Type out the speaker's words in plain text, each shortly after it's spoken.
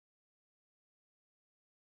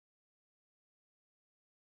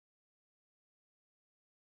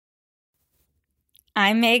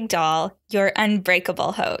I'm Meg Dahl, your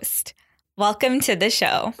unbreakable host. Welcome to the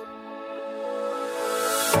show.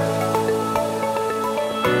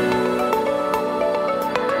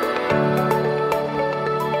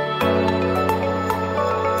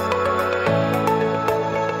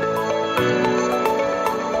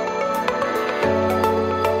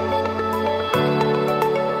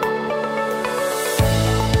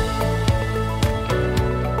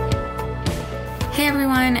 Hey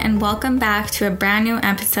everyone, and welcome back to a brand new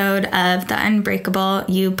episode of the Unbreakable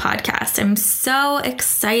You podcast. I'm so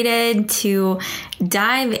excited to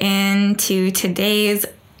dive into today's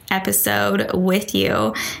episode with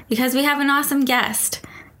you because we have an awesome guest.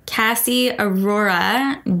 Cassie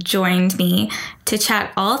Aurora joined me to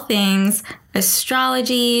chat all things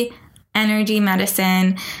astrology, energy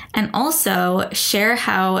medicine, and also share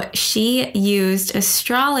how she used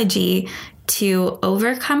astrology to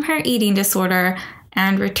overcome her eating disorder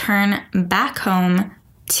and return back home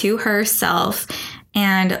to herself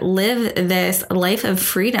and live this life of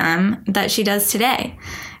freedom that she does today.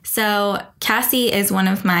 So Cassie is one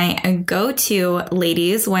of my go-to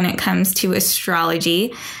ladies when it comes to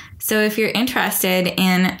astrology. So if you're interested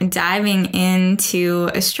in diving into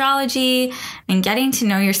astrology and getting to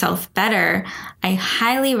know yourself better, I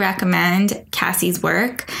highly recommend Cassie's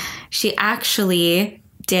work. She actually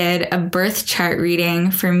did a birth chart reading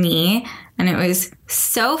for me, and it was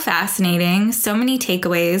so fascinating, so many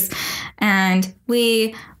takeaways, and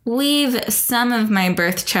we weave some of my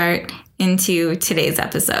birth chart into today's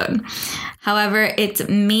episode. However, it's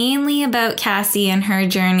mainly about Cassie and her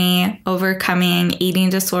journey overcoming eating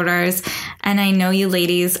disorders, and I know you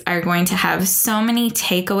ladies are going to have so many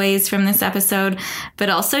takeaways from this episode, but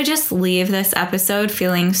also just leave this episode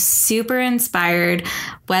feeling super inspired,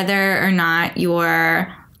 whether or not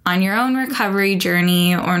you're on your own recovery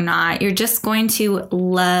journey or not. You're just going to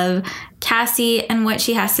love Cassie and what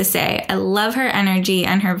she has to say. I love her energy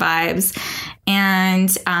and her vibes. And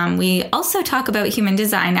we also talk about human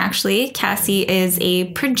design, actually. Cassie is a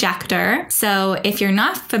projector. So if you're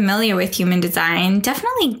not familiar with human design,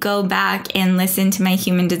 definitely go back and listen to my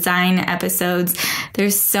human design episodes.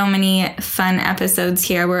 There's so many fun episodes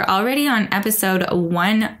here. We're already on episode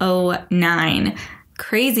 109.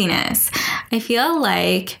 Craziness. I feel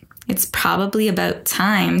like it's probably about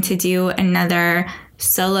time to do another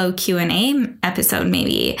solo Q&A episode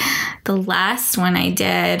maybe. The last one I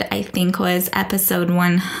did, I think, was episode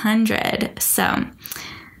 100. So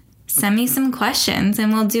send me some questions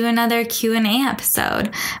and we'll do another Q&A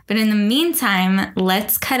episode. But in the meantime,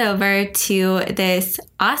 let's cut over to this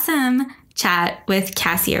awesome chat with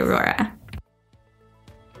Cassie Aurora.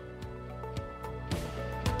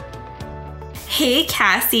 Hey,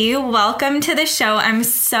 Cassie, welcome to the show. I'm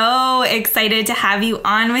so excited to have you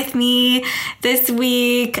on with me this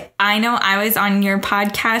week. I know I was on your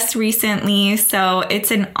podcast recently, so it's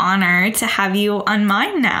an honor to have you on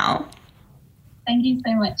mine now. Thank you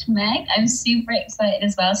so much, Meg. I'm super excited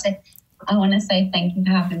as well. So I want to say thank you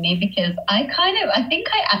for having me because I think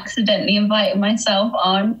I accidentally invited myself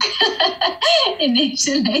on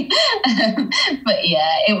initially. But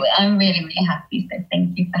yeah, I'm really, really happy. So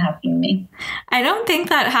thank you for having me. I don't think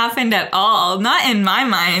that happened at all. Not in my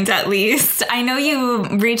mind, at least. I know you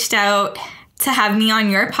reached out to have me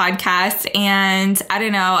on your podcast, and I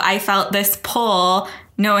don't know, I felt this pull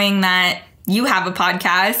knowing that you have a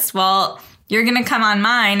podcast. Well, you're going to come on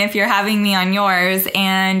mine if you're having me on yours,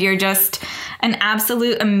 and you're just an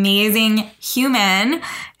absolute amazing human.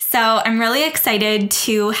 So I'm really excited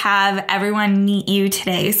to have everyone meet you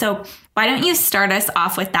today. So why don't you start us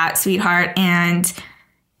off with that, sweetheart, and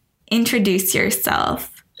introduce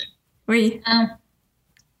yourself?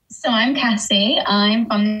 So I'm Cassie. I'm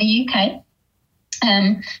from the UK.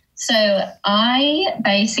 So I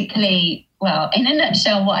basically... Well, in a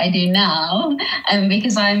nutshell, what I do now,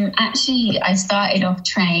 because I started off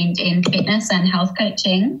trained in fitness and health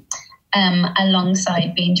coaching,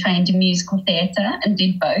 alongside being trained in musical theatre, and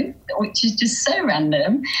did both, which is just so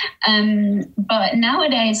random. But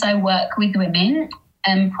nowadays I work with women,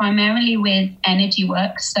 primarily with energy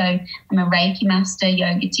work. So I'm a Reiki master,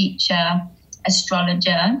 yoga teacher,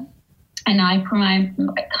 astrologer. And I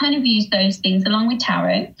kind of use those things along with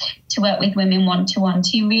tarot to work with women one-to-one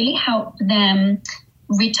to really help them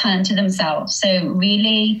return to themselves. So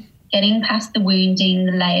really getting past the wounding,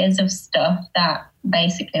 the layers of stuff that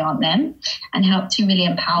basically aren't them, and help to really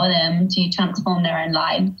empower them to transform their own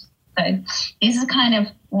lives. So this is kind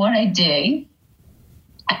of what I do.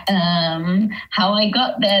 How I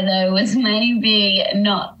got there, though, was maybe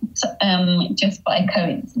not just by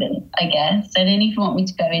coincidence, I guess. I don't know if you want me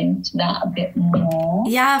to go into that a bit more.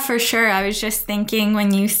 Yeah, for sure. I was just thinking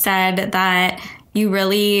when you said that you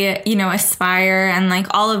really, you know, aspire, and like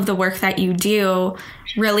all of the work that you do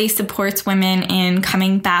really supports women in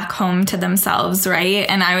coming back home to themselves, right?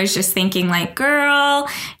 And I was just thinking like, girl,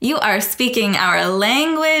 you are speaking our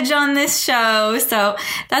language on this show. So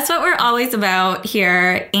that's what we're always about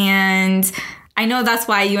here. And I know that's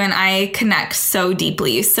why you and I connect so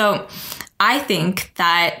deeply. So I think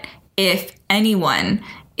that if anyone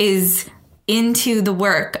is into the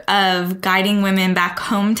work of guiding women back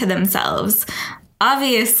home to themselves,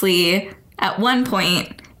 obviously at one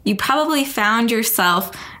point you probably found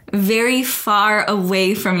yourself very far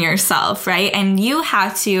away from yourself, right? And you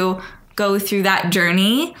had to go through that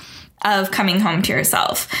journey of coming home to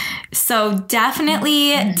yourself. So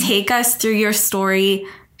definitely take us through your story.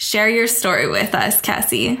 Share your story with us,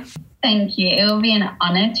 Cassie. Thank you. It will be an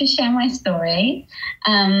honor to share my story.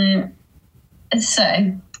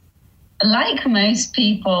 So, like most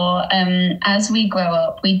people, as we grow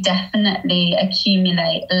up, we definitely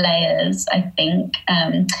accumulate layers, I think,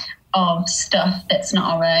 of stuff that's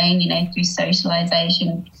not our own, you know, through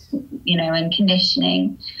socialization, you know, and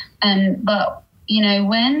conditioning. But, you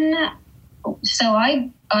know,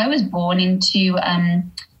 I was born into,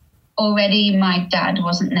 already my dad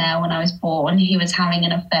wasn't there when I was born. He was having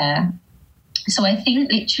an affair. So I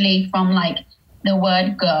think literally from like the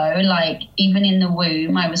word go, like even in the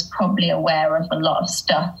womb, I was probably aware of a lot of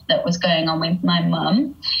stuff that was going on with my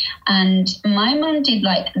mum. And my mum did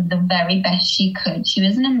like the very best she could. She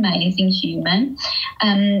was an amazing human,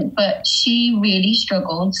 but she really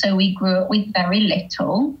struggled. So we grew up with very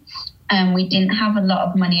little. We didn't have a lot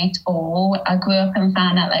of money at all. I grew up and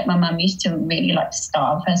found out like my mum used to really like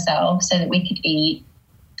starve herself so that we could eat.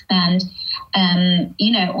 And,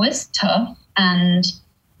 you know, it was tough. And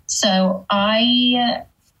so I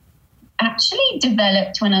actually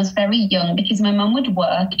developed when I was very young, because my mum would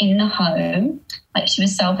work in the home, like she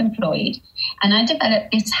was self-employed. And I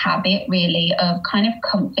developed this habit really of kind of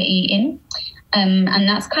comfort eating. And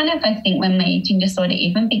that's kind of, I think, when my eating disorder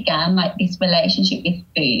even began, like this relationship with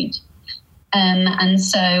food. And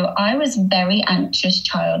so I was a very anxious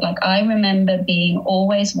child. Like I remember being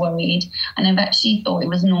always worried, and I've actually thought it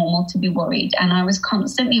was normal to be worried. And I was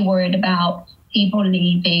constantly worried about people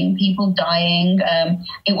leaving, people dying.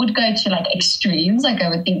 It would go to like extremes. Like I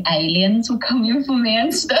would think aliens were coming for me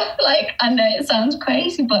and stuff. Like I know it sounds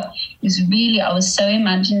crazy, but it was really, I was so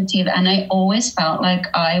imaginative. And I always felt like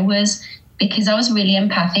because I was really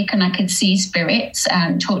empathic and I could see spirits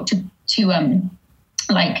and talk to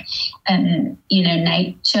you know,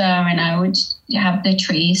 nature, and I would have the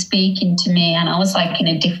trees speaking to me, and I was like in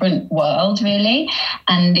a different world really,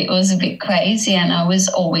 and it was a bit crazy, and I was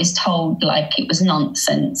always told like it was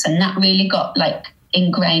nonsense, and that really got like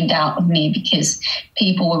ingrained out of me because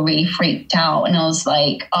people were really freaked out, and I was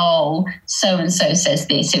like, oh, so and so says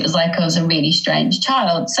this. It was like I was a really strange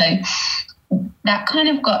child. So that kind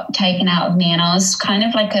of got taken out of me, and I was kind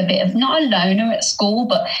of like a bit of not a loner at school,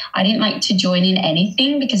 but I didn't like to join in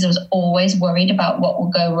anything because I was always worried about what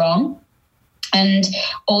would go wrong. And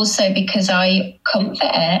also because I comfort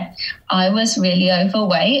ate, I was really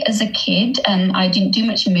overweight as a kid. I didn't do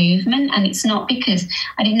much movement, and it's not because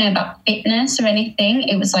I didn't know about fitness or anything.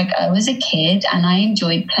 It was like I was a kid and I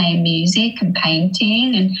enjoyed playing music and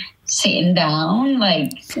painting and sitting down,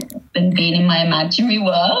 like, and being in my imaginary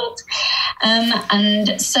world.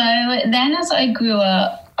 And so then as I grew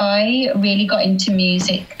up, I really got into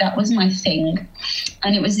music. That was my thing.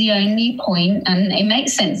 And it was the only point, and it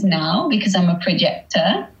makes sense now because I'm a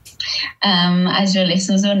projector. As your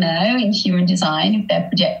listeners will know, in human design, if they're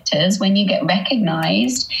projectors, when you get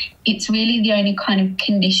recognized, it's really the only kind of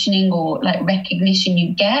conditioning or like recognition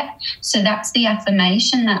you get. So that's the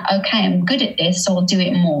affirmation that, okay, I'm good at this, so I'll do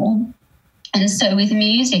it more. And so with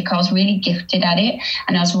music, I was really gifted at it,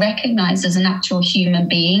 and I was recognized as an actual human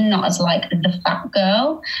being, not as like the fat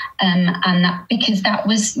girl. And that, because that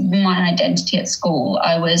was my identity at school.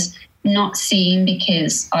 I was not seen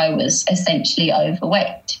because I was essentially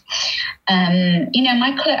overweight. You know,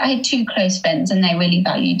 I had two close friends and they really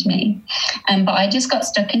valued me. But I just got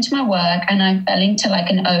stuck into my work, and I fell into like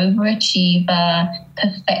an overachiever,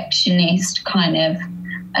 perfectionist kind of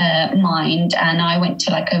mind. And I went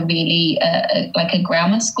to like a really like a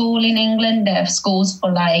grammar school in England. They have schools for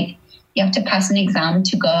like, you have to pass an exam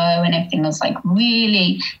to go, and everything was like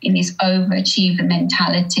really in this overachiever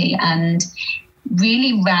mentality, and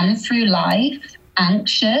really ran through life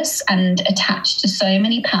anxious and attached to so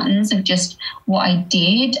many patterns of just what I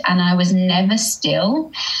did, and I was never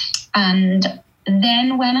still. And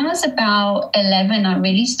then when I was about 11, I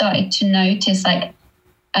really started to notice like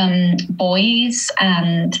boys,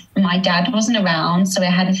 and my dad wasn't around, so I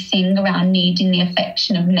had a thing around needing the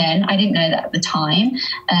affection of men. I didn't know that at the time,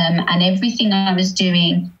 and everything I was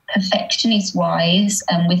doing perfectionist wise,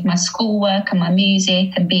 with my schoolwork and my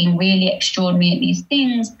music and being really extraordinary at these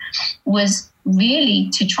things, was really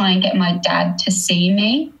to try and get my dad to see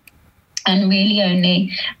me, and really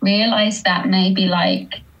only realized that maybe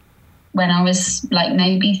like when I was like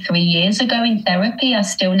maybe 3 years ago in therapy. I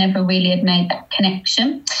still never really had made that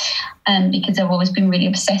connection, because I've always been really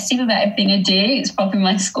obsessive about everything I do. It's probably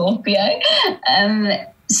my Scorpio.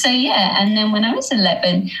 So yeah, and then when I was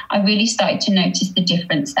 11, I really started to notice the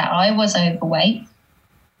difference, that I was overweight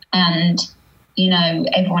and, you know,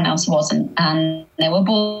 everyone else wasn't, and there were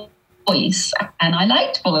boys and I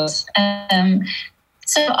liked boys.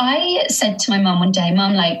 So I said to my mum one day,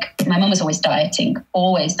 Mum, like, my mum was always dieting.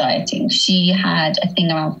 She had a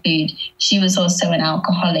thing around food. She was also an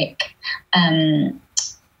alcoholic,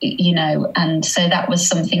 you know, and so that was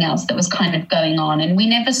something else that was kind of going on. And we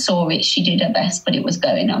never saw it. She did her best, but it was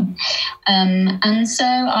going on. And so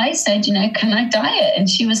I said, you know, can I diet? And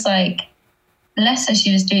she was like, bless her,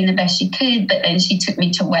 she was doing the best she could, but then she took me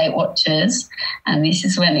to Weight Watchers, and this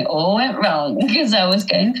is when it all went wrong, because I was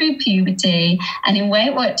going through puberty. And in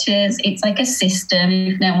Weight Watchers, it's like a system.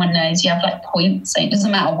 If no one knows, you have like points, so it doesn't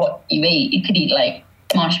matter what you eat. You could eat like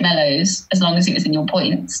marshmallows as long as it was in your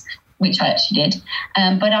points, which I actually did.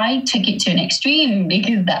 But I took it to an extreme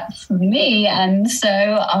because that's me, and so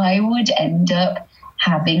I would end up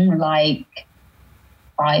having like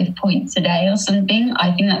 5 points a day or something.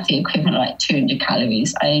 I think that's the equivalent of like 200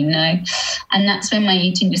 calories. I don't know. And that's when my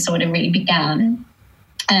eating disorder really began.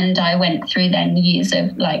 And I went through then years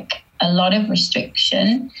of like a lot of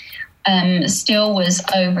restriction. Still was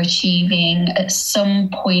overachieving. At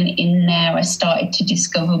some point in there, I started to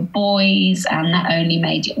discover boys, and that only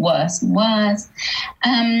made it worse and worse.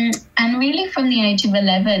 And really from the age of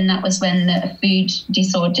 11, that was when the food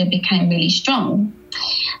disorder became really strong.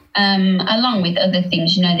 Along with other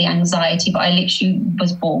things, you know, the anxiety, but I literally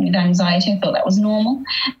was born with anxiety. I thought that was normal.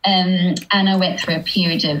 And I went through a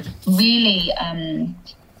period of really,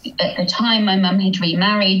 at the time my mum had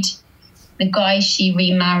remarried. The guy she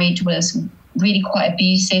remarried was really quite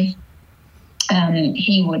abusive.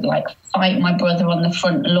 He would like fight my brother on the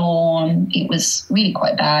front lawn. It was really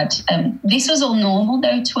quite bad. This was all normal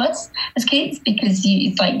though to us as kids, because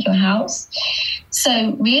it's like your house.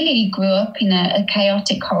 So really grew up in a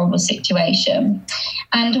chaotic, horrible situation.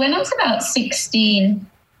 And when I was about 16,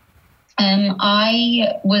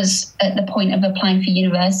 I was at the point of applying for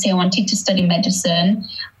university. I wanted to study medicine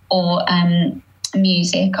or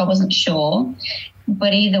music. I wasn't sure.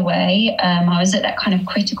 But either way, I was at that kind of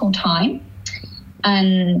critical time.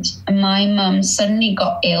 And my mum suddenly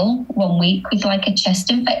got ill one week with like a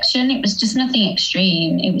chest infection. It was just nothing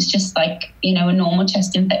extreme. It was just like, you know, a normal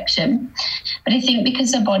chest infection. But I think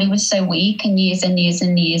because her body was so weak and years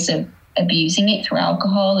of abusing it through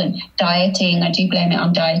alcohol and dieting, I do blame it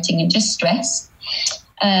on dieting and just stress.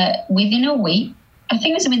 Within a week, I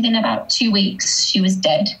think it was within about 2 weeks, she was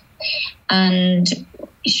dead. And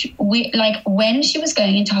when she was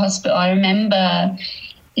going into hospital, I remember,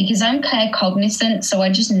 because I'm claircognizant, so I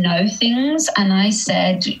just know things. And I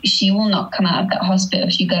said, she will not come out of that hospital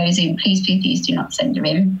if she goes in. Please do not send her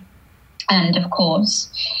in. And of course,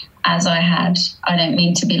 as I don't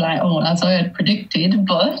mean to be like, as I had predicted,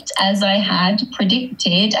 but as I had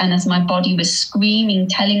predicted, and as my body was screaming,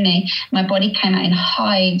 telling me, my body came out in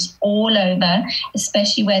hives all over,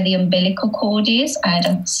 especially where the umbilical cord is. I had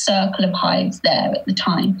a circle of hives there at the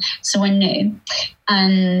time. So I knew.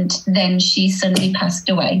 And then she suddenly passed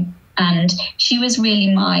away. And she was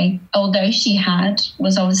really although she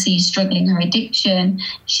was obviously struggling her addiction,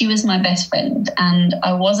 she was my best friend, and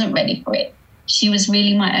I wasn't ready for it. She was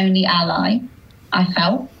really my only ally, I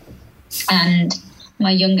felt. And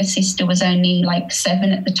my younger sister was only like 7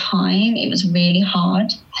 at the time. It was really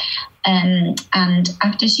hard. And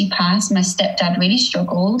after she passed, my stepdad really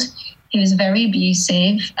struggled. He was very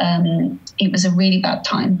abusive. It was a really bad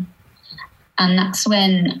time. And that's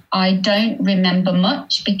when I don't remember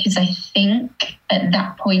much, because I think at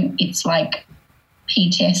that point it's like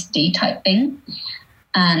PTSD type thing.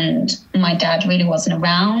 And my dad really wasn't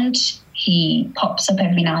around. He pops up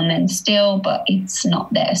every now and then still, but it's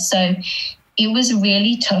not there. So it was a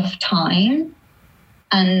really tough time.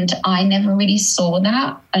 And I never really saw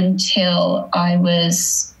that until I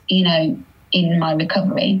was, in my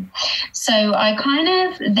recovery. So I kind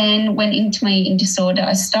of then went into my eating disorder.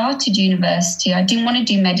 I started university. I didn't want to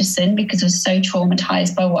do medicine because I was so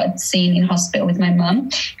traumatized by what I'd seen in hospital with my mum,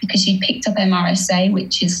 because she'd picked up MRSA,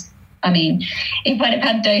 which is I mean, if I'd have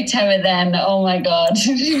had doTERRA then, oh my God,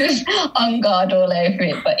 on guard all over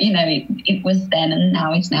it. But, you know, it was then and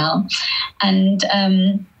now is now. And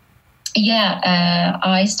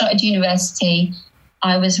I started university.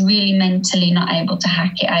 I was really mentally not able to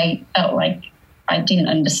hack it. I felt like I didn't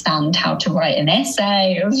understand how to write an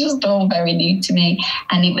essay. It was just all very new to me.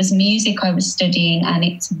 And it was music I was studying, and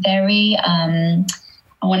it's very, I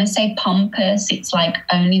want to say pompous. It's like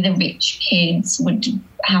only the rich kids would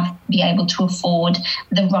be able to afford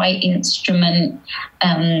the right instrument,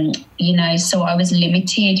 you know, so I was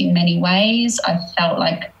limited in many ways. I felt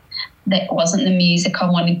like that wasn't the music I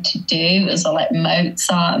wanted to do. It was all like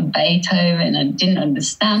Mozart and Beethoven. I didn't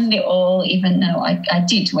understand it all, even though I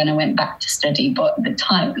did when I went back to study, but at the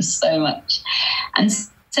time it was so much. And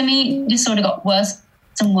to me, it just sort of got worse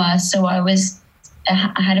and worse. So I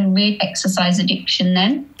had a real exercise addiction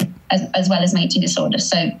then, as well as my eating disorder.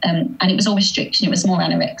 So, and it was all restriction. It was more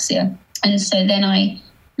anorexia. And so then I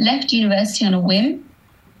left university on a whim,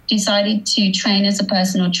 decided to train as a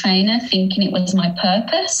personal trainer, thinking it was my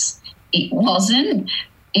purpose. It wasn't.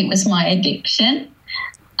 It was my addiction.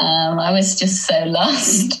 I was just so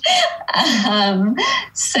lost.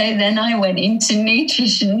 So then I went into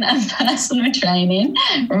nutrition and personal training,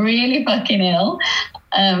 really fucking ill.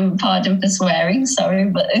 Pardon for swearing, sorry,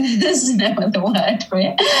 but there's no other word for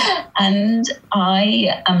it. And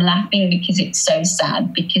I am laughing because it's so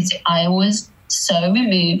sad, because I was so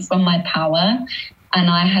removed from my power, and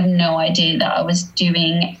I had no idea that I was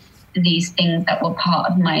doing these things that were part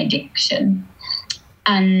of my addiction.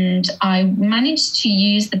 And I managed to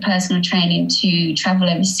use the personal training to travel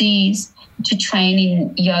overseas, to train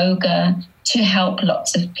in yoga, to help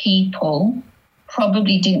lots of people.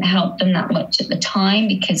 Probably didn't help them that much at the time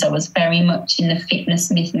because I was very much in the fitness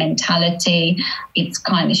myth mentality. It's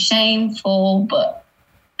kind of shameful, but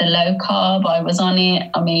the low carb, I was on it.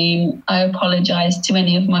 I mean, I apologize to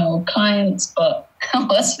any of my old clients, but I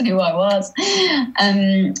was who I was.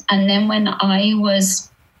 And then when I was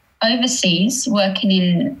overseas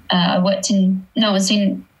working I was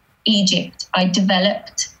in Egypt. I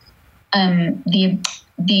developed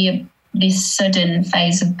this sudden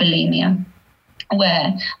phase of bulimia,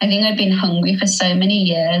 where I think I'd been hungry for so many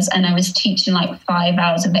years, and I was teaching like 5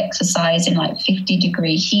 hours of exercise in like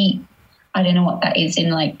 50-degree heat. I don't know what that is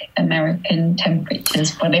in like American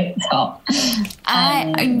temperatures, but it's hot.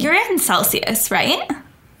 You're in Celsius, right?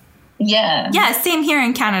 Yeah. Yeah, same here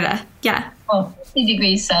in Canada. Yeah. Well, 50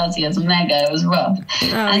 degrees Celsius, mega, it was rough.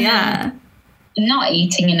 Oh, and yeah. Not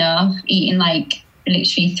eating enough, eating like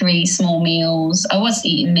literally 3 small meals. I was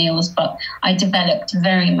eating meals, but I developed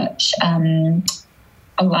very much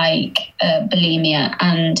bulimia,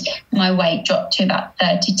 and my weight dropped to about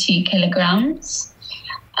 32 kilograms.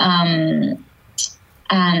 And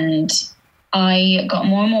I got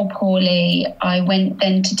more and more poorly. I went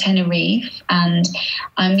then to Tenerife, and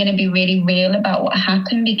I'm going to be really real about what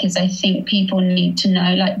happened, because I think people need to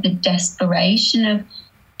know like the desperation of,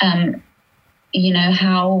 you know,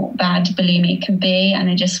 how bad bulimia can be. And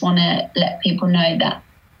I just want to let people know that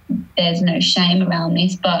there's no shame around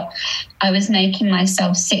this. But I was making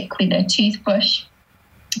myself sick with a toothbrush.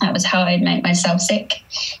 That was how I'd make myself sick,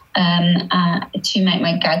 to make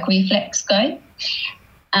my gag reflex go.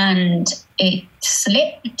 And it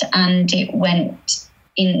slipped and it went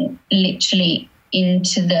in literally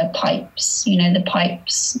into the pipes. You know, the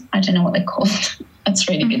pipes, I don't know what they're called. That's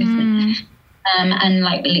really good, isn't it? And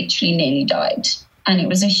like literally nearly died. And it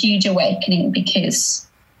was a huge awakening, because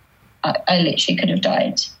I literally could have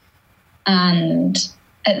died. And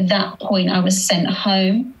at that point I was sent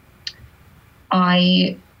home.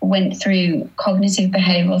 I went through cognitive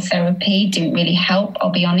behavioural therapy, didn't really help,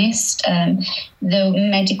 I'll be honest. The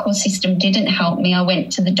medical system didn't help me. I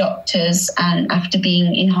went to the doctors, and after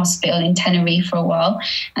being in hospital in Tenerife for a while,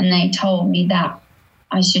 and they told me that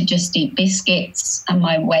I should just eat biscuits and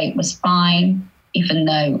my weight was fine, even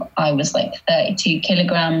though I was like 32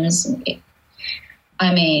 kilograms. It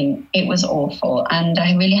was awful, and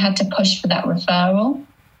I really had to push for that referral.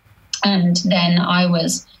 And then I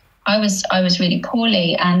was really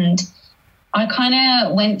poorly, and I kind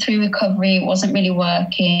of went through recovery. It wasn't really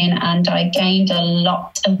working, and I gained a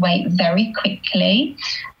lot of weight very quickly.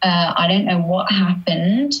 I don't know what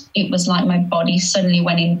happened. It was like my body suddenly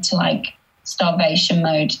went into like starvation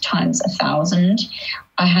mode times 1,000.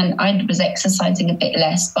 I was exercising a bit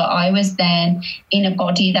less, but I was then in a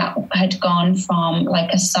body that had gone from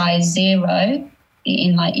like a size 0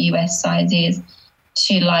 in like US sizes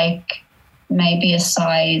to like maybe a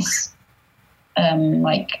size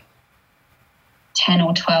like 10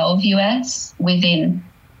 or 12 US within,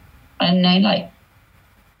 I don't know, like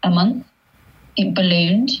a month. It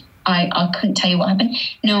ballooned. I couldn't tell you what happened.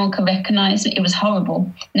 No one could recognize it. It was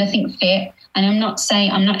horrible. Nothing fit. And I'm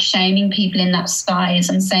not shaming people in that size.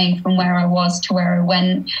 I'm saying from where I was to where I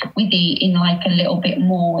went with eating like a little bit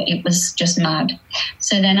more, it was just mad.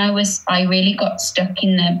 So then I really got stuck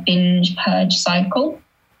in the binge purge cycle,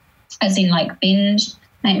 as in like binge,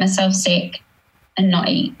 make myself sick and not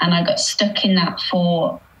eat. And I got stuck in that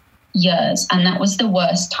for years. And that was the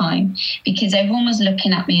worst time, because everyone was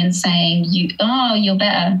looking at me and saying, you're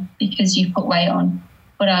better because you put weight on.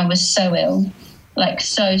 But I was so ill. Like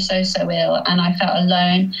so ill, and I felt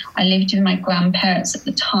alone. I lived with my grandparents at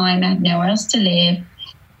the time. I had nowhere else to live.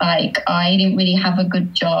 Like, I didn't really have a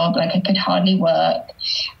good job. Like, I could hardly work,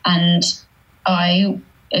 and I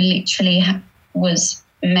literally was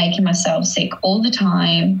making myself sick all the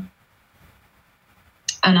time.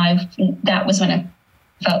 And that was when I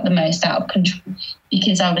felt the most out of control,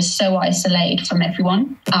 because I was so isolated from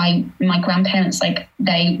everyone. My grandparents, like,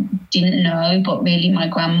 they didn't know, but really my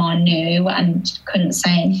grandma knew and couldn't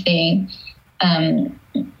say anything.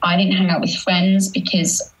 I didn't hang out with friends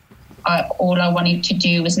because all I wanted to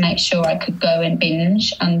do was make sure I could go and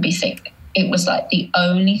binge and be sick. It was like the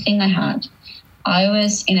only thing I had. I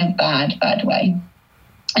was in a bad way.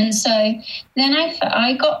 And so then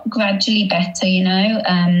I got gradually better,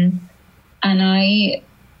 and I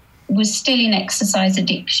was still in exercise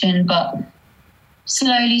addiction, but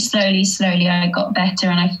slowly I got better,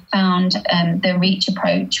 and I found the Reach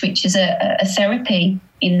approach, which is a therapy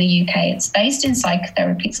in the UK. It's based in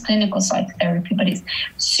psychotherapy. It's clinical psychotherapy, but it's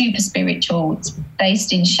super spiritual. It's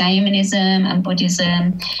based in shamanism and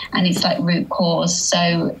Buddhism, and it's like root cause.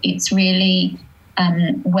 So it's really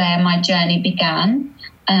where my journey began.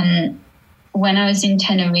 When I was in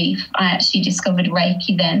Tenerife, I actually discovered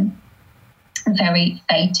Reiki then. Very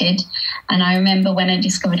fated. And I remember when I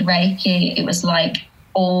discovered Reiki, it was like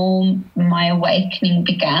all my awakening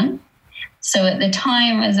began. So at the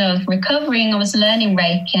time, as I was recovering, I was learning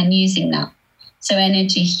Reiki and using that. So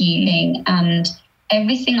energy healing, and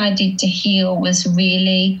everything I did to heal was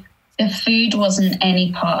really, the food wasn't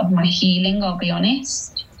any part of my healing, I'll be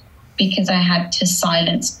honest, because I had to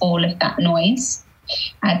silence all of that noise.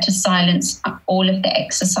 I had to silence all of the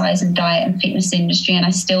exercise and diet and fitness industry, and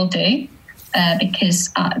I still do.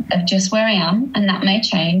 Because of just where I am, and that may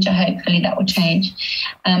change. Hopefully that will change.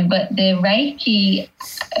 But the Reiki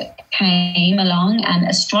came along, and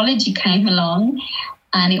astrology came along,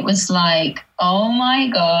 and it was like, oh my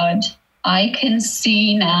God, I can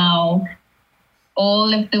see now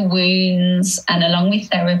all of the wounds, and along with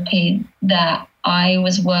therapy, that I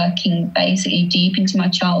was working basically deep into my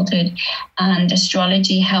childhood, and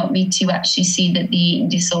astrology helped me to actually see that the eating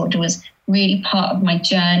disorder was really part of my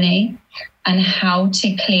journey, and how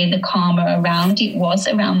to clear the karma around it was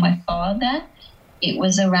around my father. It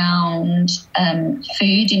was around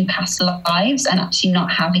food in past lives and actually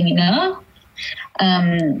not having enough.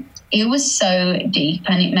 It was so deep,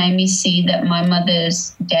 and it made me see that my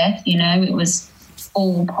mother's death, it was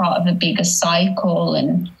all part of a bigger cycle.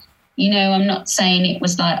 And, I'm not saying it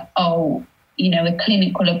was like, a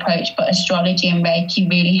clinical approach, but astrology and Reiki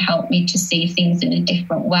really helped me to see things in a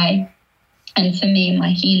different way. And for me, in my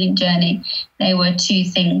healing journey, there were two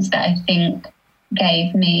things that I think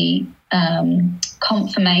gave me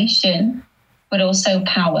confirmation, but also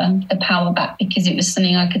the power back, because it was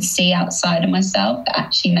something I could see outside of myself that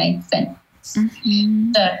actually made sense.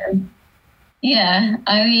 Mm-hmm. So, yeah,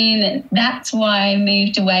 I mean, that's why I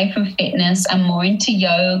moved away from fitness and more into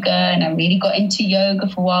yoga. And I really got into yoga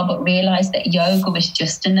for a while, but realized that yoga was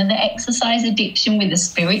just another exercise addiction with a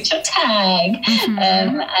spiritual tag.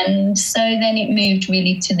 Mm-hmm. And so then it moved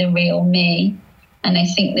really to the real me. And I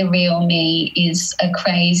think the real me is a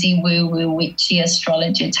crazy woo-woo, witchy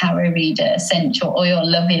astrologer, tarot reader, essential oil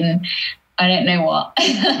loving, I don't know what.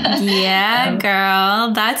 Yeah,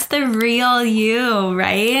 girl, that's the real you,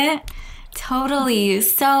 right? Totally.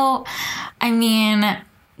 So, I mean,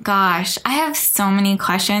 gosh, I have so many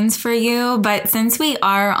questions for you, but since we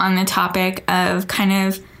are on the topic of kind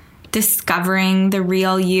of discovering the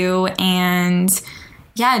real you and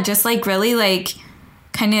just like really like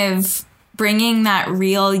kind of bringing that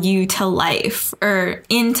real you to life or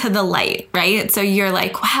into the light, right? So you're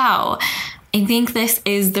like, wow, I think this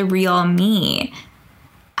is the real me.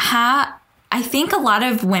 I think a lot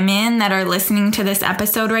of women that are listening to this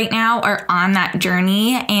episode right now are on that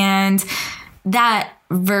journey, and that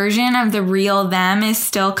version of the real them is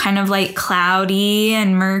still kind of like cloudy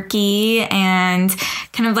and murky and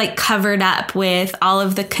kind of like covered up with all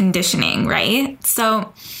of the conditioning, right?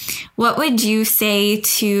 So what would you say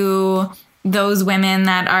to those women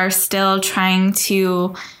that are still trying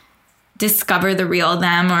to discover the real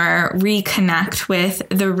them or reconnect with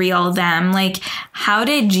the real them. Like, how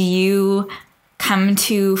did you come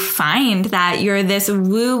to find that you're this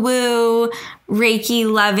woo-woo, Reiki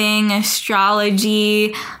loving,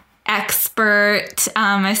 astrology expert,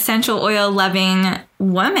 essential oil loving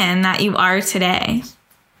woman that you are today?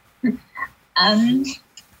 I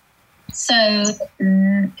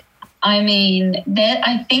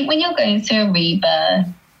think when you're going through a rebirth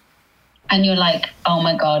and you're like, oh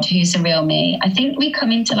my God, who's the real me? I think we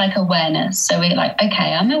come into like awareness. So we're like,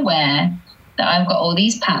 okay, I'm aware that I've got all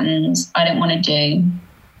these patterns I don't want to do.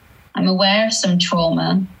 I'm aware of some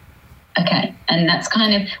trauma. Okay. And that's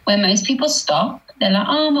kind of where most people stop. They're like,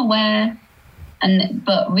 oh, I'm aware.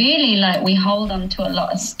 But really, like, we hold on to a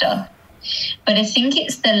lot of stuff. But I think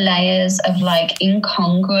it's the layers of like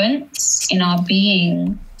incongruence in our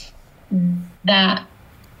being that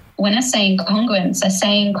when I say incongruence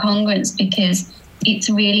because it's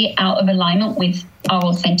really out of alignment with our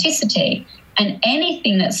authenticity. And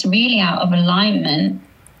anything that's really out of alignment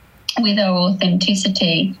with our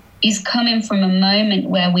authenticity is coming from a moment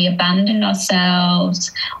where we abandoned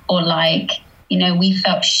ourselves, or like, you know, we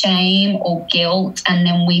felt shame or guilt, and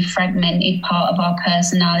then we fragmented part of our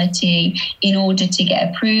personality in order to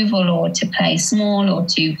get approval or to play small or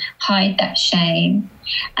to hide that shame.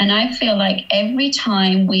 And I feel like every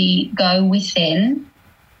time we go within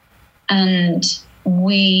and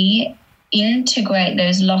we integrate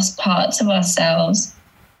those lost parts of ourselves,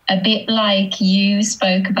 a bit like you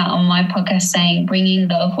spoke about on my podcast, saying bringing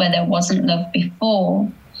love where there wasn't love before,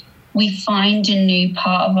 we find a new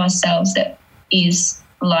part of ourselves that is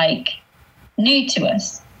like new to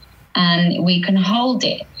us, and we can hold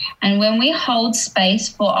it. And when we hold space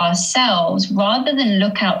for ourselves, rather than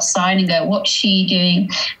look outside and go, what's she doing?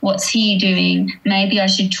 What's he doing? Maybe I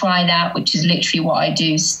should try that, which is literally what I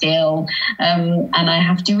do still. And I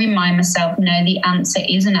have to remind myself, no, the answer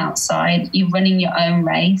isn't outside. You're running your own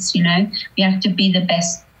race, you know. We have to be the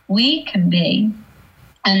best we can be.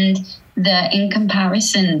 And in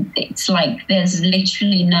comparison, it's like there's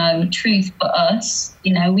literally no truth for us.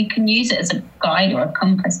 You know, we can use it as a guide or a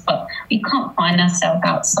compass, but we can't find ourselves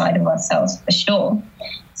outside of ourselves for sure.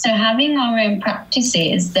 So having our own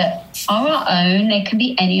practices that are our own, they can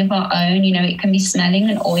be any of our own. You know, it can be smelling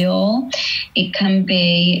an oil, it can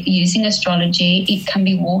be using astrology, it can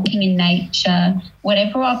be walking in nature,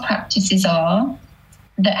 whatever our practices are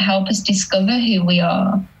that help us discover who we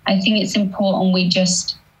are. I think it's important we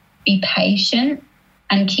just be patient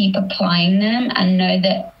and keep applying them, and know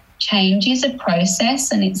that change is a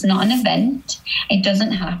process and it's not an event. It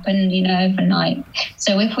doesn't happen, you know, overnight.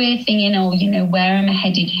 So if we're thinking, oh, you know, where am I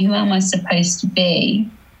headed? Who am I supposed to be?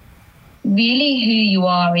 Really, who you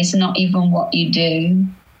are is not even what you do.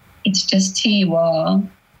 It's just who you are.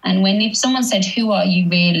 And if someone said, who are you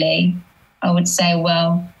really? I would say,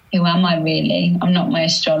 well, who am I really? I'm not my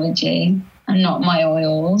astrology. I'm not my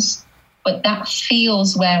oils. But that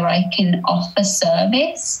feels where I can offer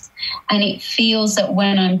service. And it feels that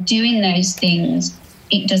when I'm doing those things,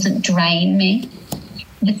 it doesn't drain me.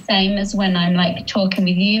 The same as when I'm like talking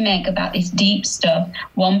with you, Meg, about this deep stuff.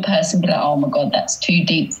 One person be like, oh my God, that's too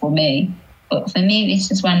deep for me. But for me,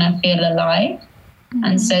 this is when I feel alive. Mm-hmm.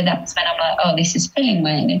 And so that's when I'm like, oh, this is filling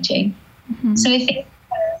my energy. Mm-hmm. So if it's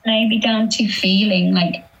maybe down to feeling,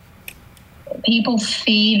 like people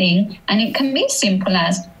feeling, and it can be as simple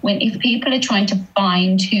as if people are trying to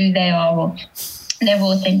find who they are or their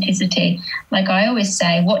authenticity, like I always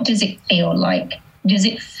say, what does it feel like? Does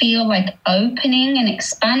it feel like opening and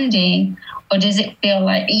expanding, or does it feel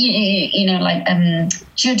like, you know, like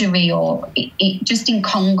juddery, or it just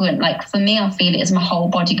incongruent? Like for me, I feel it as my whole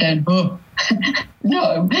body going, oh,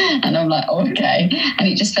 no. And I'm like, oh, okay. And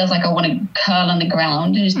it just feels like I want to curl on the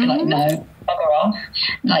ground and just be like, no, bugger off.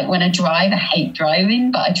 Like when I drive, I hate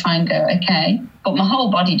driving, but I try and go, okay. But my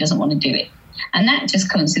whole body doesn't want to do it. And that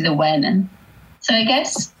just comes with awareness. So I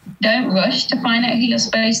guess don't rush to find out who you're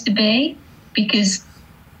supposed to be, because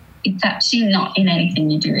it's actually not in anything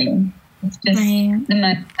you're doing. It's just the moment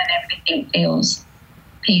when everything feels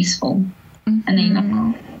peaceful. Mm-hmm. And then you're like,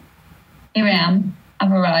 oh, here I am,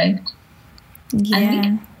 I've arrived. Yeah.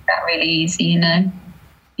 And it's that really easy, you know.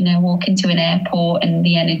 You know, walk into an airport and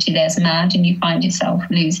the energy there's mad, and you find yourself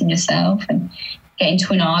losing yourself and get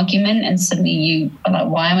into an argument, and suddenly you are like,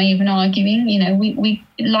 why am I even arguing? You know, we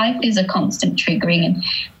life is a constant triggering, and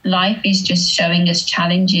life is just showing us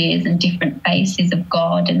challenges and different faces of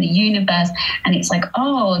God and the universe. And it's like,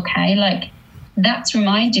 oh, okay, like that's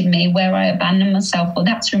reminded me where I abandoned myself, or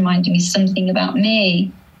that's reminded me something about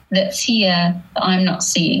me that's here that I'm not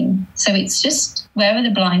seeing? So it's just, where are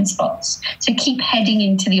the blind spots? So keep heading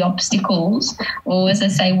into the obstacles, or as I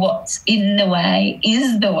say, what's in the way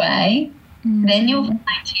is the way. Then you'll find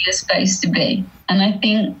who you're supposed to be. And I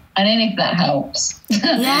don't know if that helps.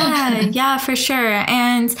 Yeah, for sure.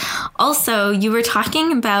 And also, you were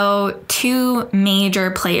talking about two major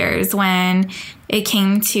players when it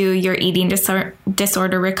came to your eating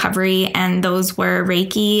disorder recovery, and those were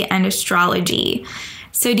Reiki and astrology.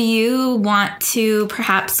 So do you want to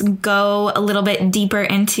perhaps go a little bit deeper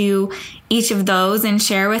into each of those and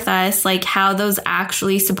share with us like how those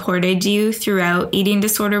actually supported you throughout eating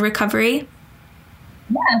disorder recovery?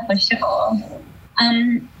 Yeah, for sure.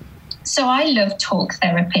 So I love talk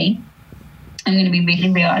therapy. I'm going to be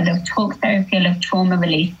really real. I love talk therapy. I love trauma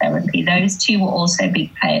relief therapy. Those two were also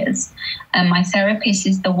big players. And my therapist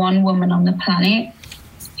is the one woman on the planet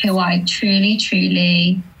who I truly,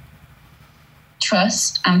 truly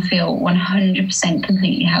trust and feel 100%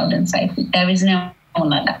 completely held and safe with. There is no one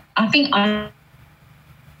like that. Honestly,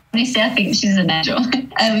 I think she's an angel.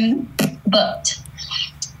 But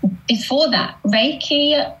before that,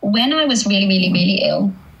 Reiki, when I was really, really, really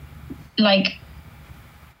ill, like,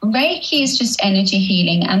 Reiki is just energy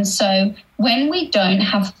healing. And so when we don't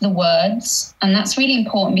have the words, and that's really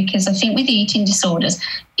important, because I think with eating disorders,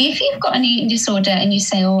 if you've got an eating disorder and you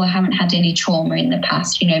say, oh, I haven't had any trauma in the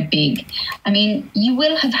past, big, I mean, you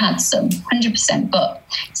will have had some, 100%. But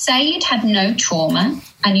say you'd had no trauma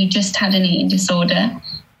and you just had an eating disorder,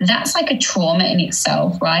 that's like a trauma in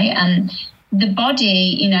itself, right? And the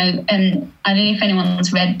body, I don't know if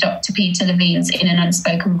anyone's read Dr. Peter Levine's In an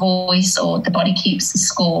Unspoken Voice or The Body Keeps the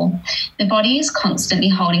Score. The body is constantly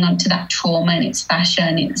holding on to that trauma in its fascia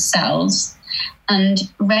and its cells. And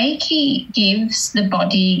Reiki gives the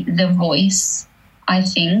body the voice, I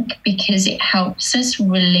think, because it helps us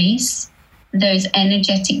release those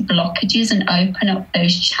energetic blockages and open up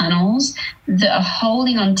those channels that are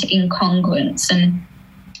holding on to incongruence. And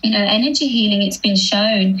energy healing, it's been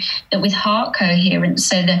shown that with heart coherence,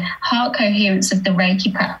 so the heart coherence of the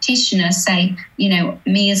Reiki practitioner, say,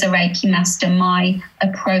 me as a Reiki master, my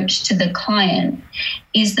approach to the client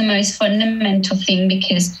is the most fundamental thing,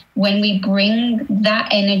 because when we bring that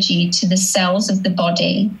energy to the cells of the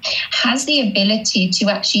body, has the ability to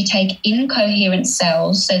actually take incoherent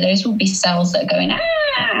cells, so those will be cells that are going,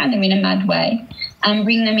 and they're in a mad way, and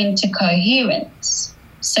bring them into coherence.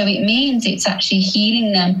 So it means it's actually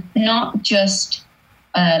healing them, not just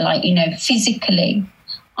physically,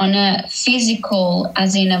 on a physical,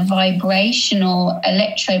 as in a vibrational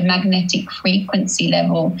electromagnetic frequency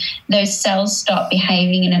level. Those cells start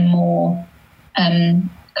behaving in a more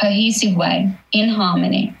cohesive way, in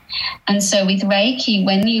harmony. And so with Reiki,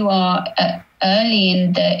 when you are early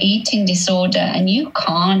in the eating disorder and you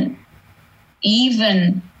can't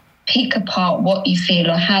even pick apart what you feel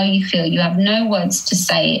or how you feel, you have no words to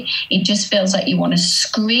say it. It just feels like you want to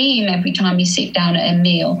scream every time you sit down at a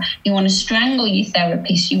meal. You want to strangle your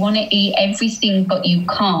therapist. You want to eat everything, but you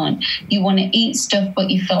can't. You want to eat stuff,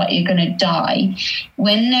 but you feel like you're going to die.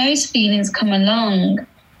 When those feelings come along,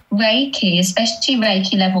 Reiki, especially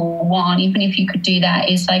Reiki level 1, even if you could do that,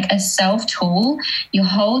 is like a self-tool. You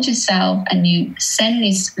hold yourself and you send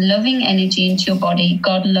this loving energy into your body,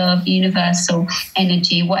 God love, universal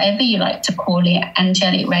energy, whatever you like to call it,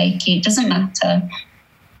 angelic Reiki, it doesn't matter.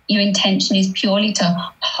 Your intention is purely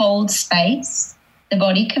to hold space. The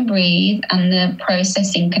body can breathe and the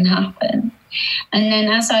processing can happen. And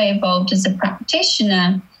then as I evolved as a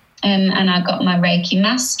practitioner, and I got my Reiki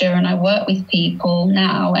master and I work with people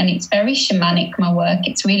now, and it's very shamanic, my work.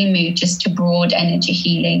 It's really moved just to broad energy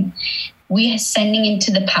healing. We are sending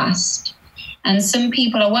into the past. And some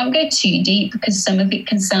people, I won't go too deep because some of it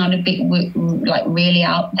can sound a bit like really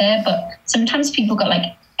out there, but sometimes people got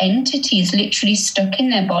like entities literally stuck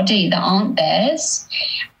in their body that aren't theirs,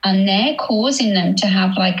 and they're causing them to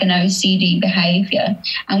have like an OCD behavior.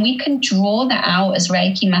 And we can draw that out as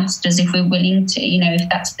Reiki masters if we're willing to, if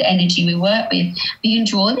that's the energy we work with. We can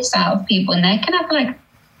draw this out of people and they can have like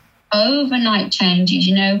overnight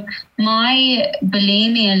changes. My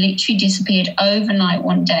bulimia literally disappeared overnight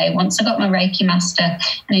one day once I got my Reiki master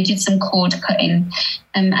and I did some cord cutting.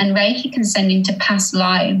 And Reiki can send into past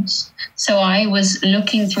lives. So I was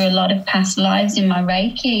looking through a lot of past lives in my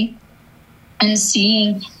Reiki and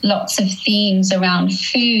seeing lots of themes around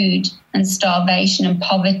food and starvation and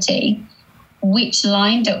poverty, which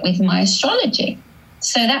lined up with my astrology.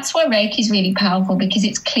 So that's why Reiki is really powerful, because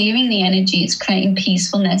it's clearing the energy, it's creating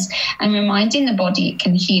peacefulness and reminding the body it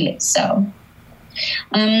can heal itself.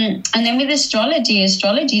 And then with astrology is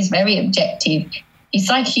very objective. it's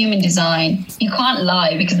like human design. You can't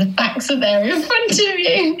lie because the facts are there in front of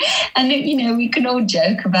you. And, you know, we can all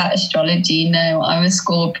joke about astrology. You know, I'm a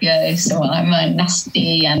Scorpio, so I'm a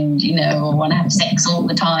nasty and, you know, I want to have sex all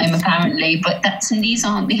the time, apparently. But these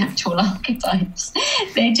aren't the actual archetypes.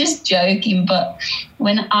 They're just joking. But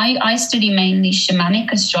when I study mainly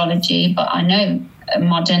shamanic astrology, but I know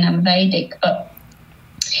modern and Vedic, but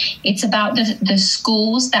it's about the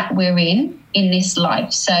schools that we're in this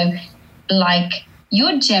life. So, like,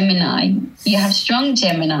 you're Gemini, you have strong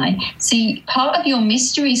Gemini. See, part of your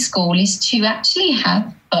mystery school is to actually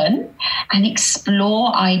have fun and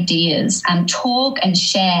explore ideas and talk and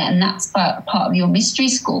share, and that's part of your mystery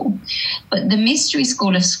school. But the mystery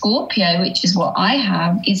school of Scorpio, which is what I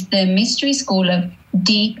have, is the mystery school of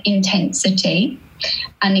deep intensity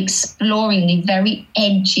and exploring the very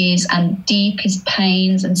edges and deepest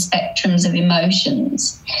pains and spectrums of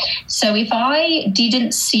emotions. So if I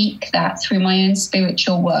didn't seek that through my own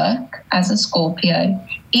spiritual work as a Scorpio,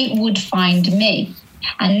 it would find me.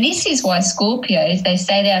 And this is why Scorpios, they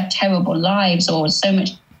say they have terrible lives or so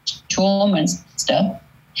much trauma and stuff.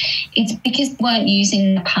 It's because they weren't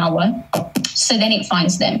using the power. So then it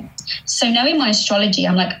finds them. So knowing my astrology,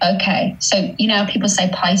 I'm like, okay, so, you know, people say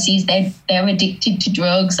Pisces, they're addicted to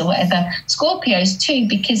drugs or whatever. Scorpios too,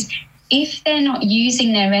 because if they're not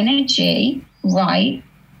using their energy right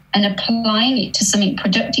and applying it to something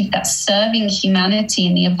productive that's serving humanity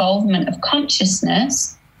and the evolvement of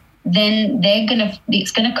consciousness, then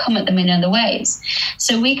it's gonna come at them in other ways.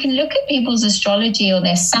 So we can look at people's astrology or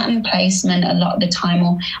their Saturn placement a lot of the time,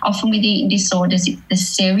 or often with eating disorders, it's the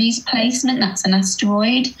Ceres placement, that's an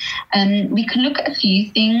asteroid. We can look at a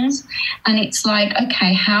few things and it's like,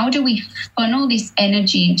 okay, how do we funnel this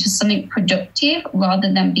energy into something productive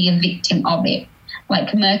rather than be a victim of it?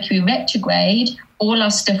 Like Mercury retrograde, all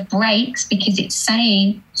our stuff breaks because it's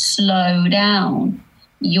saying slow down.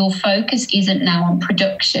 Your focus isn't now on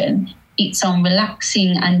production, it's on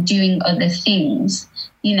relaxing and doing other things,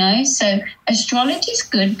 you know? So astrology is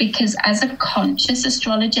good because as a conscious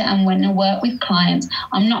astrologer, and when I work with clients,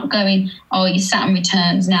 I'm not going, oh, your Saturn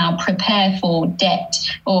returns now, prepare for debt,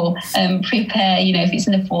 or prepare, you know, if it's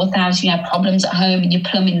in the fourth house, you have problems at home and your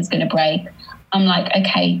plumbing is going to break. I'm like,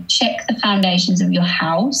 okay, check the foundations of your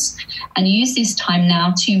house and use this time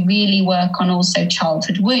now to really work on also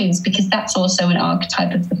childhood wounds, because that's also an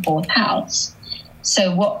archetype of the fourth house.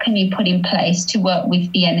 So what can you put in place to work with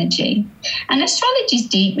the energy? And astrology is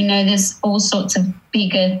deep. You know, there's all sorts of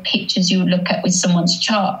bigger pictures you would look at with someone's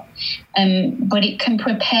chart. But it can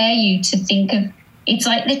prepare you to think of, it's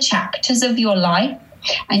like the chapters of your life.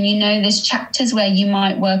 And, you know, there's chapters where you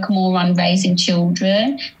might work more on raising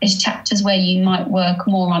children. There's chapters where you might work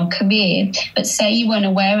more on career. But say you weren't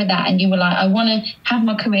aware of that and you were like, I want to have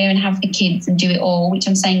my career and have the kids and do it all, which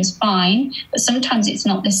I'm saying is fine. But sometimes it's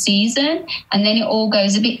not the season. And then it all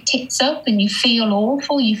goes a bit tits up and you feel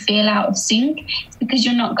awful. You feel out of sync. It's because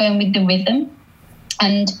you're not going with the rhythm.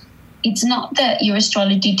 And it's not that your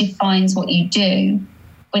astrology defines what you do,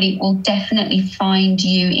 but it will definitely find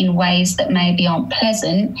you in ways that maybe aren't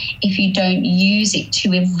pleasant if you don't use it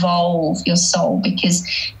to evolve your soul. Because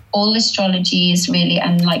all astrology is really,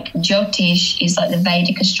 and like Jyotish is like the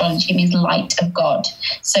Vedic astrology, means light of God.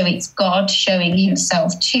 So it's God showing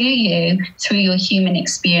himself to you through your human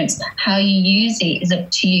experience. How you use it is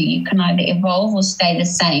up to you. You can either evolve or stay the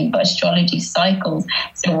same, but astrology cycles.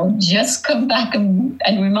 So we'll just come back and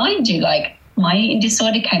remind you, like, my eating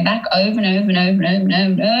disorder came back over and over and over and over and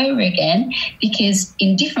over and over again, because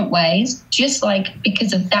in different ways, just like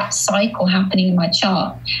because of that cycle happening in my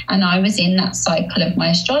chart. And I was in that cycle of my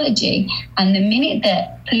astrology. And the minute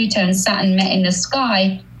that Pluto and Saturn met in the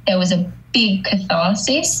sky, there was a big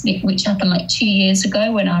catharsis, which happened like 2 years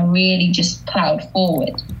ago when I really just plowed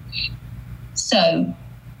forward. So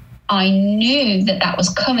I knew that was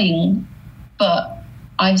coming, but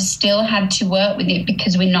I've still had to work with it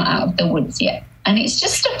because we're not out of the woods yet. And it's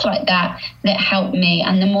just stuff like that helped me.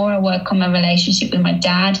 And the more I work on my relationship with my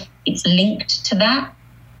dad, it's linked to that,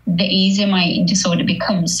 the easier my eating disorder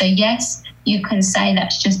becomes. So yes, you can say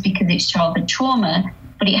that's just because it's childhood trauma,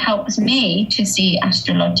 but it helps me to see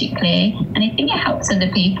astrologically. And I think it helps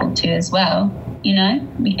other people too as well. You know,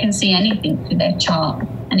 we can see anything through their chart.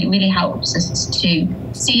 And it really helps us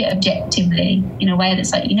to see it objectively in a way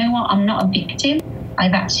that's like, you know what, I'm not a victim.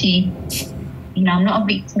 I've actually, you know, I'm not a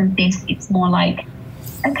victim of this. It's more like,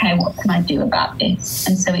 okay, what can I do about this?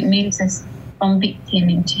 And so it moves us from victim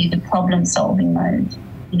into the problem-solving mode,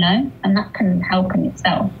 you know, and that can help in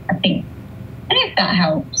itself, I think. And if that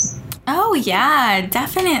helps. Oh, yeah,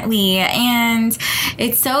 definitely. And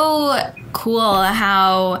it's so cool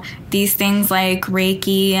how these things like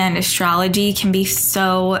Reiki and astrology can be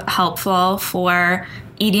so helpful for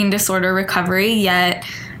eating disorder recovery, yet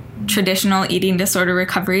traditional eating disorder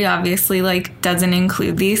recovery obviously like doesn't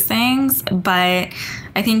include these things. But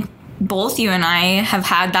I think both you and I have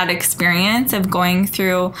had that experience of going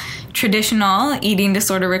through traditional eating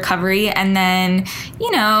disorder recovery and then, you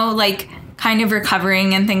know, like kind of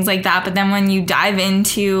recovering and things like that. But then when you dive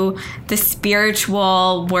into the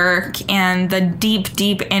spiritual work and the deep,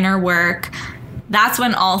 deep inner work, that's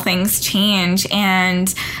when all things change.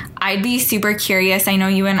 And I'd be super curious. I know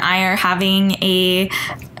you and I are having a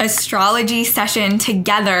astrology session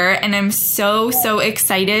together, and I'm so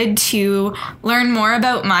excited to learn more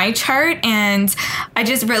about my chart. And I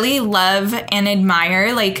just really love and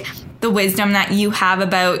admire like the wisdom that you have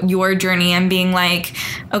about your journey and being like,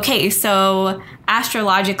 okay, so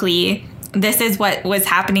astrologically, this is what was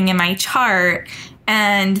happening in my chart.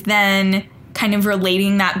 And then kind of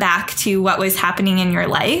relating that back to what was happening in your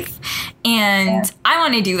life. And I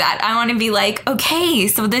want to do that. I want to be like, okay,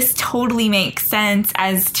 so this totally makes sense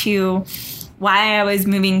as to why I was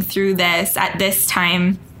moving through this at this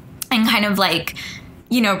time, and kind of like,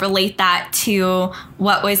 you know, relate that to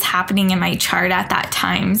what was happening in my chart at that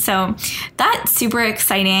time. So that's super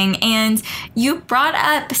exciting. And you brought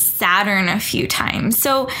up Saturn a few times.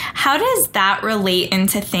 So how does that relate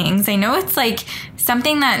into things? I know it's like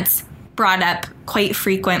something that's brought up quite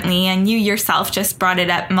frequently, and you yourself just brought it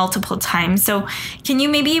up multiple times. So can you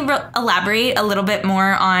maybe elaborate a little bit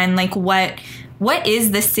more on like what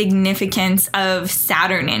is the significance of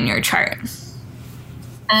Saturn in your chart?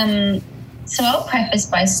 So I'll preface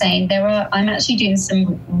by saying I'm actually doing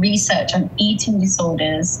some research on eating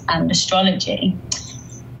disorders and astrology.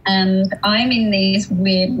 And I'm in these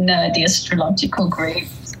weird, nerdy astrological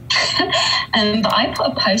groups. But I put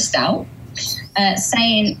a post out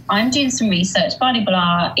saying, I'm doing some research, blah, blah,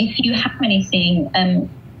 blah. If you have anything,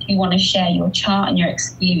 you want to share your chart and your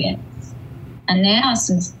experience. And there are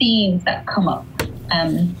some themes that come up.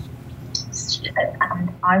 And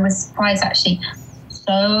I was surprised, actually.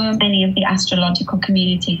 So many of the astrological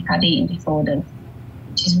communities had eating disorders,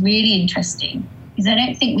 which is really interesting. Because I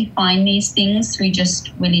don't think we find these things through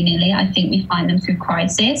just willy-nilly. I think we find them through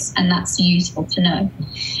crisis, and that's useful to know.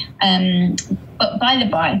 But by the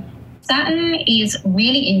by, Saturn is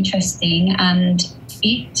really interesting, and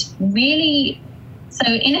it really, so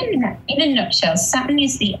in a nutshell, Saturn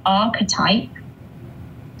is the archetype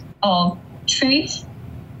of truth,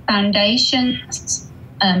 foundations,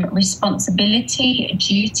 responsibility,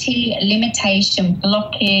 duty, limitation,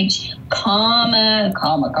 blockage, karma.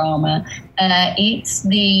 It's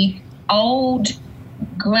the old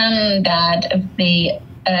granddad of the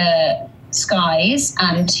skies,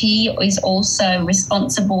 and he is also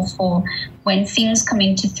responsible for when things come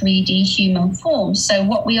into 3D human form. So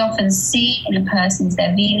what we often see in a person is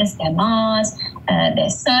their Venus, their Mars, their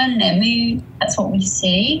Sun, their Moon. That's what we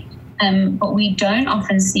see. But we don't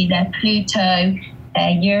often see their Pluto,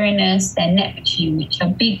 their Uranus, their Neptune, which are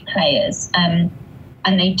big players, and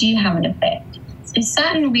they do have an effect. So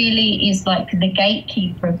Saturn really is like the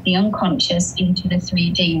gatekeeper of the unconscious into the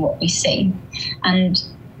 3D, what we see. And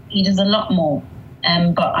he does a lot more,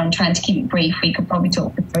 but I'm trying to keep it brief. We could probably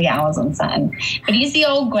talk for 3 hours on Saturn. But he's the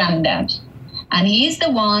old granddad, and he's the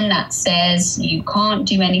one that says you can't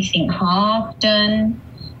do anything half done.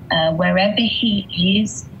 Wherever he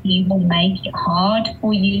is, he will make it hard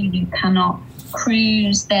for you. You cannot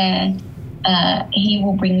cruise there. He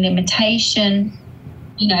will bring limitation.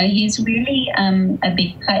 You know, he's really a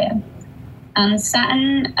big player. And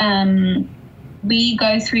Saturn, we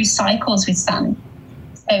go through cycles with Saturn.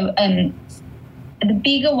 So the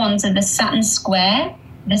bigger ones are the Saturn square,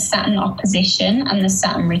 the Saturn opposition, and the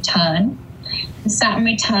Saturn return. The Saturn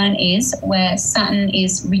return is where Saturn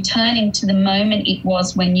is returning to the moment it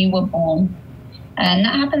was when you were born. And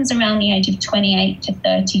that happens around the age of 28 to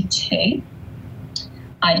 32.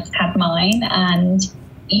 I just had mine, and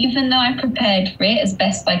even though I prepared for it as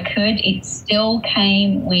best I could, it still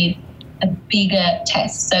came with a bigger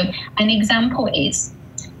test. So an example is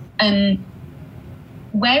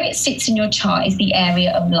where it sits in your chart is the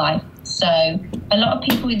area of life. So a lot of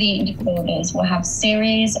people with eating disorders will have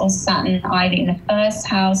Ceres or Saturn either in the first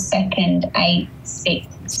house, second, 8th,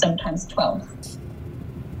 6th, sometimes 12th.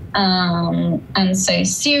 And so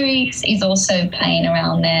Ceres is also playing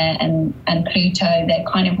around there, and Pluto, they're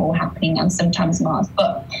kind of all happening, and sometimes Mars.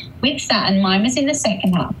 But with Saturn, mine was in the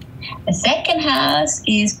second house. The second house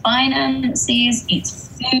is finances,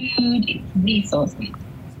 it's food, it's resources.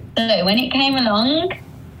 So when it came along,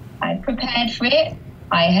 I prepared for it.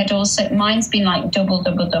 I had also, mine's been like double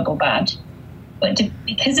bad. But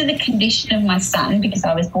because of the condition of my Saturn, because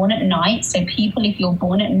I was born at night, so people, if you're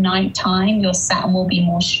born at night time, your Saturn will be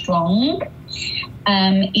more strong.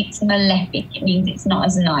 It's malefic. It means it's not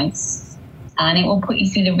as nice. And it will put you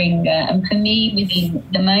through the ringer. And for me, within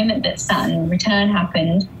the moment that Saturn return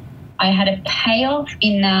happened, I had a payoff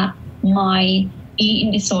in that my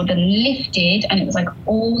eating disorder lifted, and it was like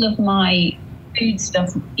all of my food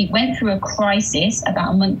stuff, it went through a crisis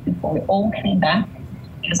about a month before it all came back.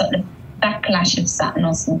 It was like the backlash of Saturn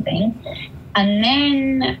or something. And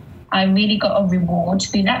then I really got a reward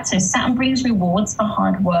through that. So Saturn brings rewards for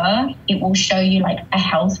hard work. It will show you like a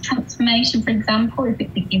health transformation, for example, if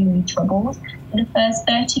it's been giving you troubles for the first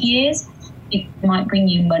 30 years. It might bring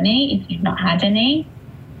you money if you've not had any.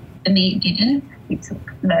 For me, it didn't. It took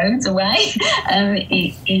loads away.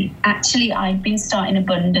 Actually, I've been starting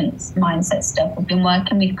abundance mindset stuff. I've been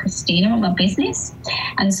working with Christina on my business.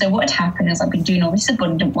 And so what happened is I've been doing all this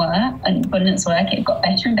abundance work. It got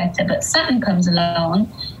better and better. But Saturn comes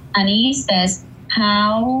along and he says,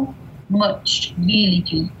 how much really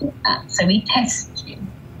do you think that? So he tests you.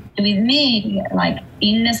 So with me, like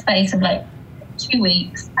in the space of like 2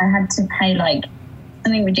 weeks, I had to pay like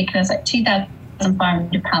something ridiculous, like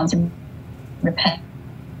 £2,500 in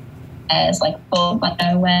repairs, like full, like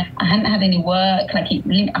nowhere. I hadn't had any work.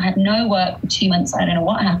 I had no work for 2 months. I don't know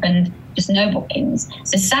what happened. Just no bookings.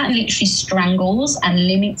 So Saturn literally strangles and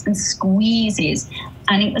limits and squeezes.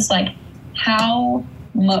 And it was like, how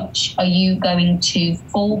much are you going to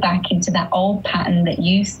fall back into that old pattern that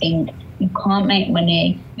you think you can't make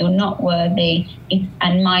money, you're not worthy?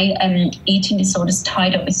 And my eating disorder's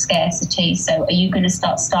tied up with scarcity. So are you going to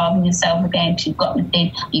start starving yourself again because you've got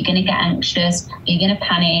nothing? Are you going to get anxious? Are you going to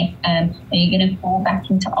panic? Are you going to fall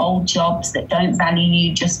back into old jobs that don't value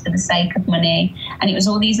you just for the sake of money? And it was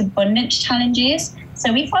all these abundance challenges.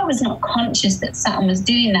 So if I was not conscious that Saturn was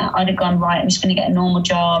doing that, I'd have gone, right, I'm just going to get a normal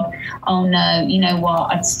job. Oh no, you know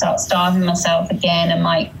what? I'd start starving myself again and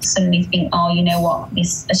might suddenly think, oh, you know what?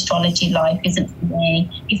 This astrology life isn't for me.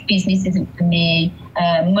 This business isn't for me.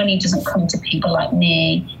 Money doesn't come to people like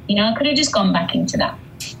me. You know, I could have just gone back into that.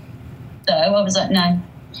 So I was like, no.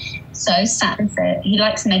 So Saturn said he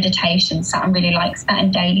likes meditation. Saturn really likes that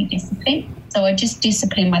and daily discipline. So I just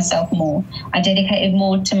disciplined myself more. I dedicated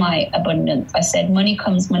more to my abundance. I said, money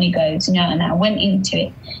comes, money goes, you know, and I went into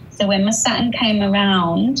it. So when my Saturn came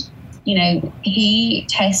around, you know, he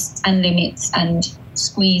tests and limits and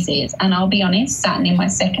squeezes. And I'll be honest, Saturn in my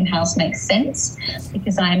second house makes sense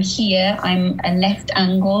because I'm here, I'm a left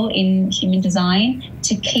angle in human design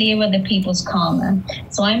to clear other people's karma.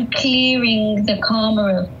 So I'm clearing the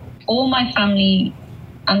karma of all my family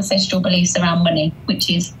ancestral beliefs around money, which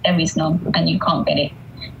is there is none and you can't get it.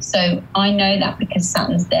 So I know that because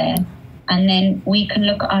Saturn's there. And then we can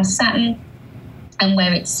look at our Saturn and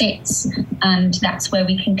where it sits, and that's where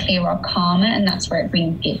we can clear our karma, and that's where it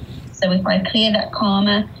brings gifts. So if I clear that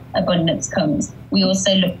karma, abundance comes. We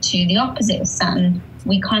also look to the opposite of Saturn.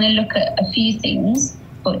 We kind of look at a few things,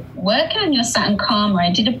 but working on your Saturn karma,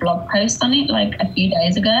 I did a blog post on it like a few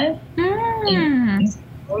days ago. It's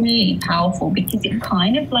really powerful because it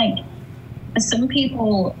kind of like, for some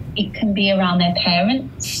people, it can be around their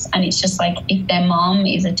parents, and it's just like if their mom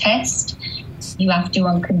is a test, you have to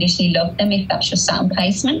unconditionally love them if that's your Saturn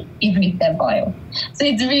placement, even if they're vile. So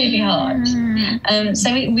it's really hard. So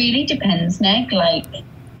it really depends, Meg. Like,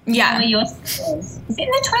 yeah. Yours is it in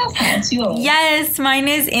the 12th house? Yours? Yes, mine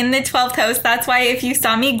is in the 12th house. That's why if you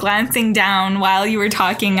saw me glancing down while you were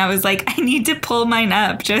talking, I was like, I need to pull mine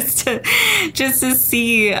up just to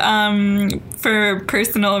see for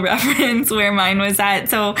personal reference where mine was at.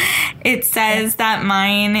 So it says that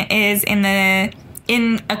mine is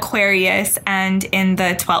in Aquarius and in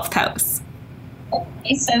the 12th house.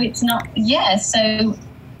 Okay, so it's not, so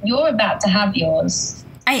you're about to have yours.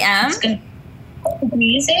 I am? What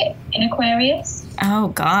degree is it in Aquarius? Oh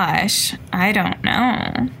gosh, I don't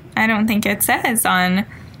know. I don't think it says on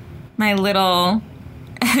my little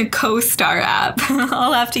co-star app.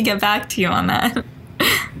 I'll have to get back to you on that.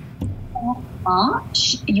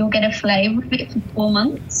 March, you'll get a flavour of it for 4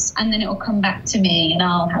 months, and then it will come back to me and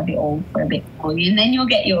I'll have it all for a bit for you, and then you'll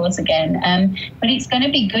get yours again. But it's going to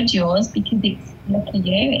be good, yours, because it's, look at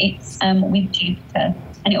you, it's with Jupiter,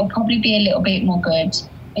 and it will probably be a little bit more good.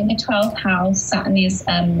 In the 12th house, Saturn is,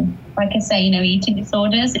 like I say, you know, eating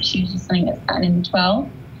disorders. It's usually something that's Saturn in the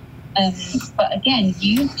 12th. But again,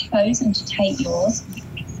 you've chosen to take yours.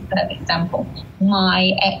 It's a perfect example.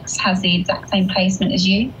 My ex has the exact same placement as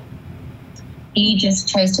you. He just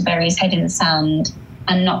chose to bury his head in the sand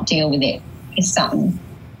and not deal with it. His Saturn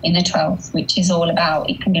in the 12th, which is all about,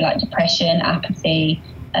 it can be like depression, apathy,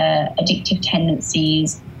 addictive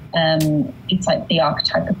tendencies, It's like the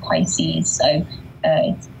archetype of Pisces. So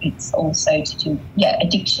it's also to do,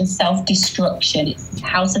 addiction, self-destruction. It's the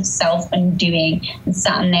house of self-undoing. And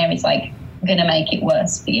Saturn there is like going to make it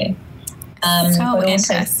worse for you. So but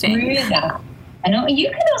interesting. Also through that, and you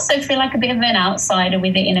can also feel like a bit of an outsider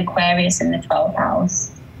with it in Aquarius in the 12th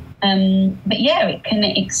house. But it can.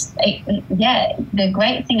 The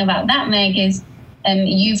great thing about that, Meg, is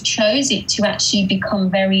you've chose it to actually become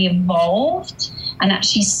very evolved and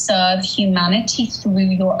actually serve humanity through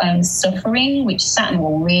your own suffering, which Saturn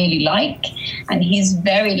will really like. And he's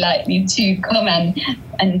very likely to come and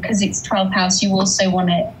because it's 12th house, you also want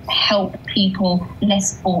to help people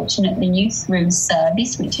less fortunate than you through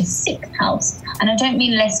service, which is 6th house. And I don't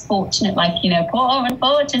mean less fortunate like, poor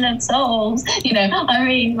unfortunate souls, I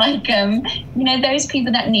mean like, those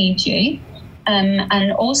people that need you.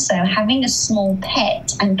 And also having a small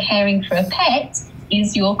pet and caring for a pet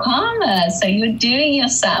is your karma. So you're doing your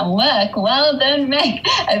Saturn work. Well done, Meg.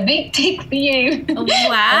 A big tick for you.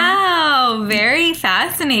 Wow. Very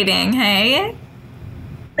fascinating, hey?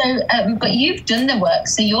 So, but you've done the work,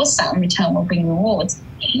 so your Saturn return will bring rewards.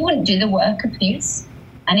 He wouldn't do the work of his,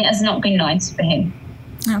 and it has not been nice for him.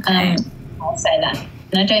 Okay. I'll say that.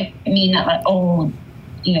 And I don't mean that like,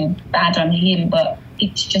 bad on him, but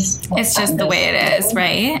it's just it's just the way it is,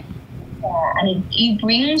 right? Yeah, and it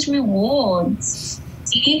brings rewards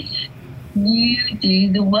if you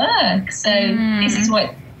do the work. So this is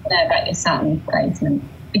what you know about your Saturn placement,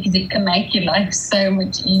 because it can make your life so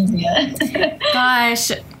much easier.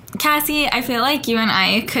 Gosh, Cassie, I feel like you and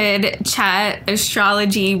I could chat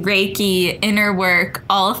astrology, Reiki, inner work,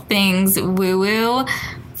 all things woo-woo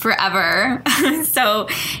forever. So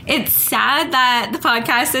it's sad that the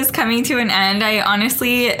podcast is coming to an end. I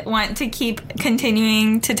honestly want to keep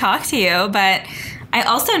continuing to talk to you, but I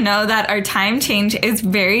also know that our time change is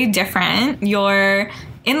very different. You're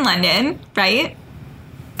in London, right?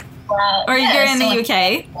 Or you're in the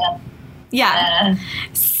UK? Yeah.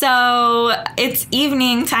 So it's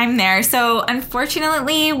evening time there. So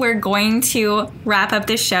unfortunately, we're going to wrap up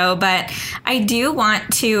the show, but I do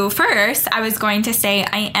want to, first, I was going to say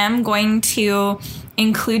I am going to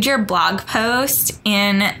include your blog post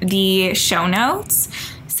in the show notes.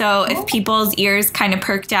 So if people's ears kind of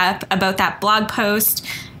perked up about that blog post,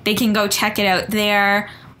 they can go check it out there.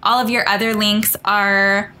 All of your other links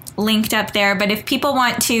are linked up there. But if people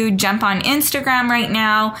want to jump on Instagram right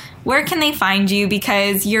now, where can they find you?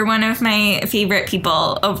 Because you're one of my favorite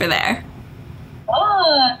people over there.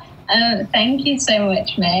 Thank you so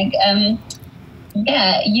much, Meg.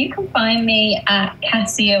 You can find me at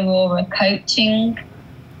Cassie Aurora Coaching.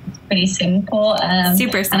 It's pretty simple.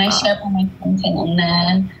 Super simple. And I share all my content on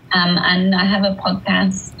there. And I have a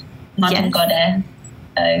podcast, Modern Goddess.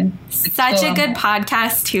 So such a good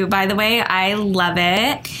podcast too, by the way. I love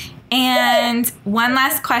it. And one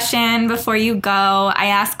last question before you go. I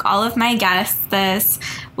ask all of my guests this.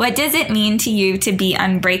 What does it mean to you to be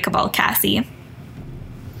unbreakable, Cassie?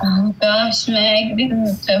 Oh gosh, Meg, this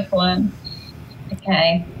is a tough one.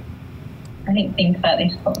 Okay. I didn't think about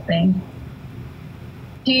this properly.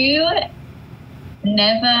 To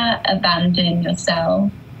never abandon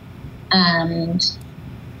yourself and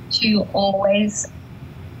to always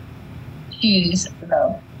choose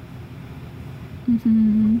love.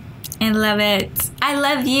 Mm-hmm. I love it. I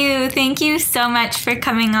love you. Thank you so much for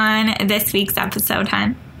coming on this week's episode,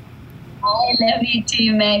 hon. I love you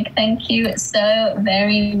too, Meg. Thank you so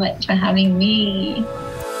very much for having me.